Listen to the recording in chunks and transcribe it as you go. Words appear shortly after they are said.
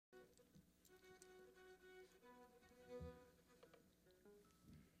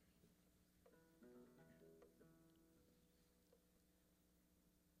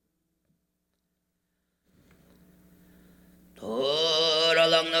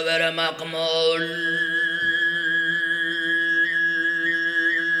غير مقبول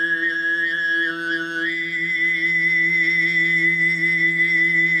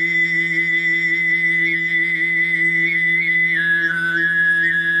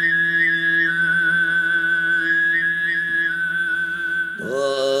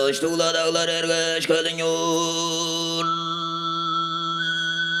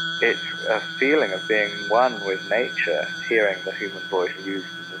It's a feeling of being one with nature, hearing the human voice used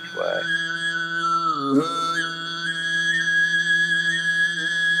in this way.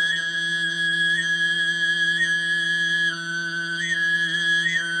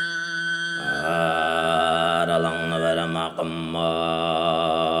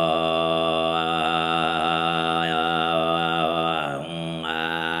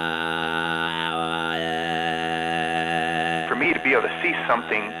 For me to be able to see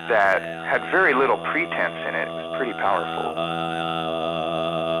something that had very little pretense in it was pretty powerful.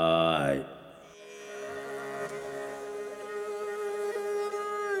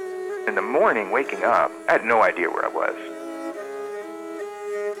 In the morning, waking up, I had no idea where I was.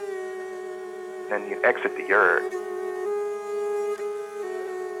 Then you exit the yurt,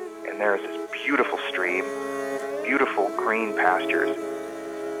 and there's this beautiful stream, beautiful green pastures,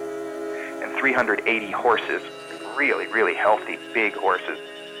 and 380 horses, really, really healthy, big horses.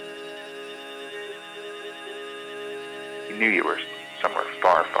 You knew you were somewhere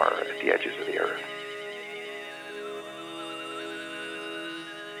far, far at the edges of the earth.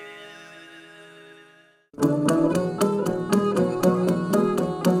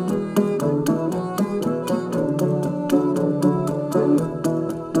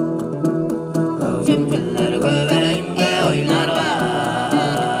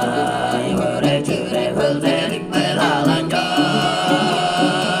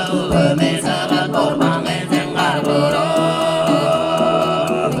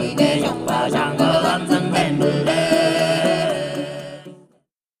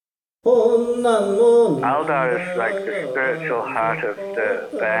 Aldar is like the spiritual heart of the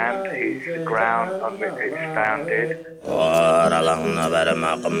band. He's the ground on which it's founded.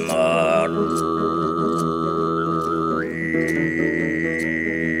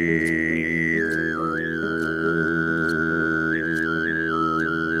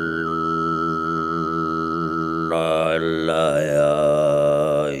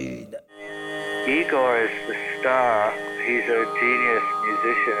 Igor is the star. He's a genius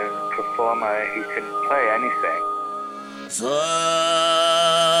musician and performer. He can play anything.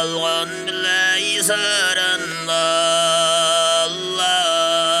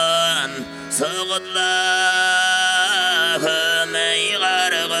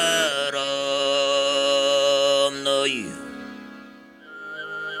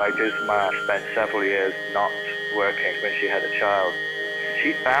 Like Isma spent several years not working when she had a child.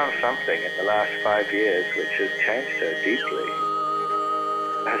 She found something in the last 5 years which has changed her deeply.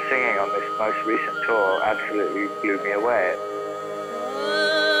 Her singing on this most recent tour absolutely blew me away.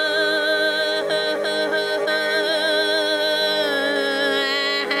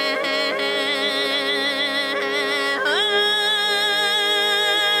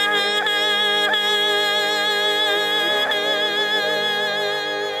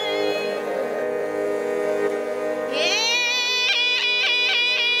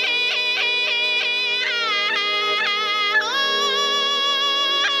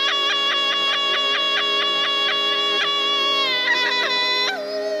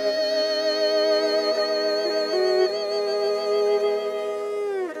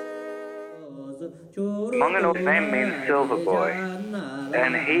 Monganul's name means silver boy,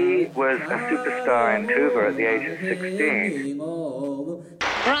 and he was a superstar in tuba at the age of 16.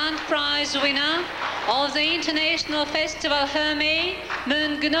 Grand prize winner of the International Festival Hermé,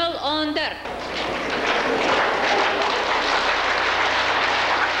 Monganul Onder.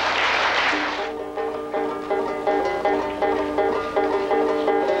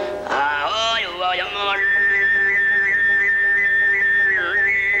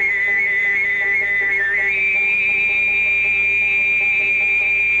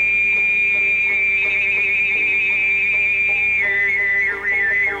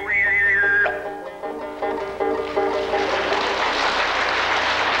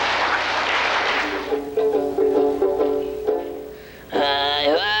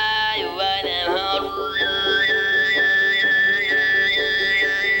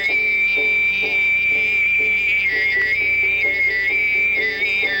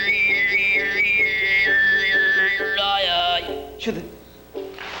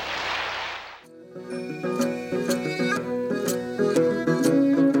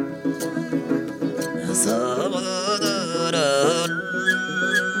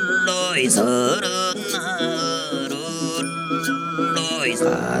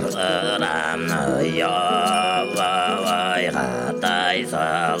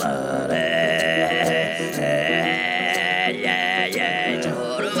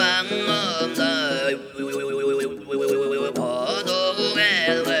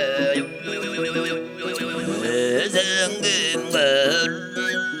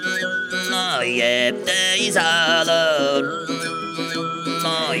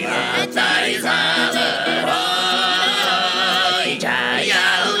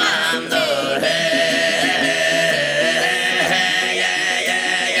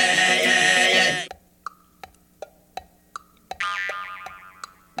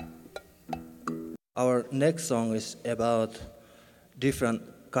 Our next song is about different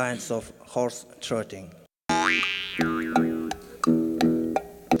kinds of horse trotting.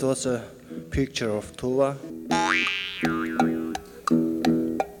 It was a picture of Tuva.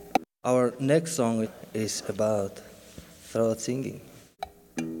 Our next song is about throat singing.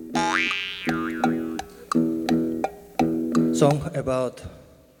 Song about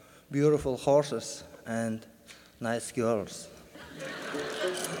beautiful horses and nice girls.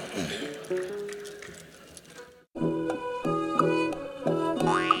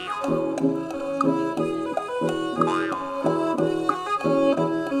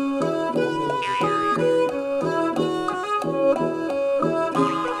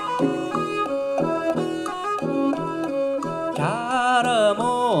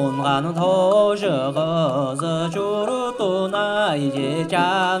 가는 도시가 저주로 나 이제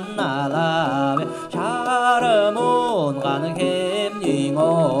잔나라베 샤르문 가는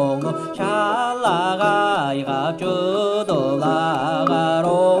캠닝옹 샬라가 이가 주도라가로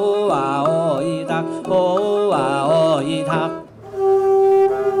와오이닥 오와오이닥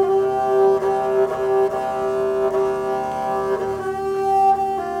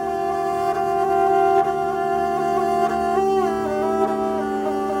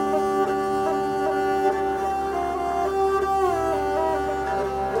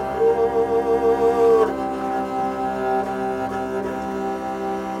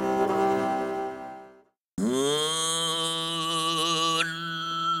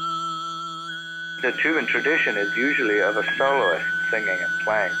The Tuvan tradition is usually of a soloist singing and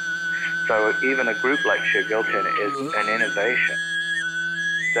playing, so even a group like Shigiltin is an innovation.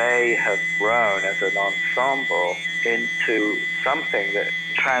 They have grown as an ensemble into something that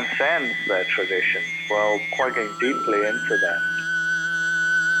transcends their traditions while plugging deeply into them.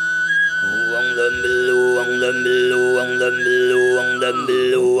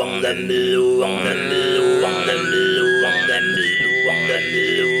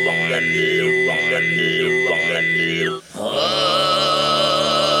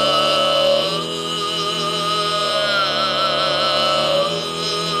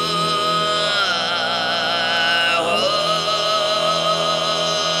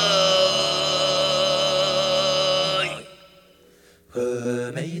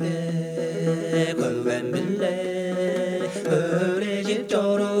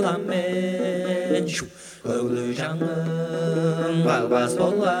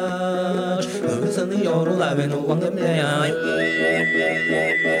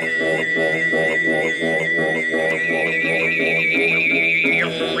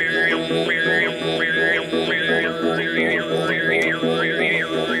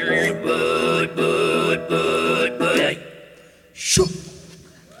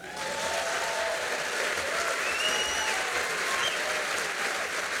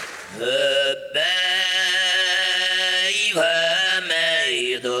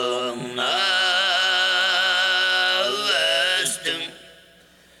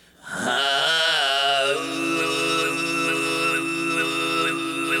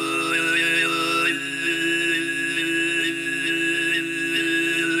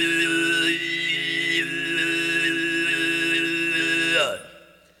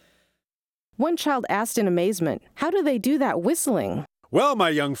 One child asked in amazement, "How do they do that whistling?" Well, my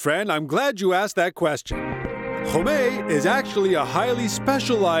young friend, I'm glad you asked that question. Khomei is actually a highly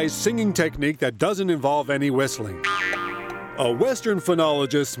specialized singing technique that doesn't involve any whistling. A Western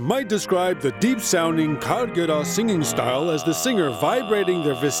phonologist might describe the deep-sounding Kargyora singing style as the singer vibrating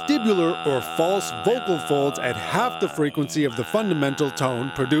their vestibular or false vocal folds at half the frequency of the fundamental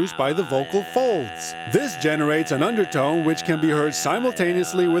tone produced by the vocal folds. This generates an undertone which can be heard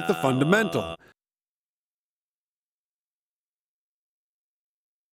simultaneously with the fundamental.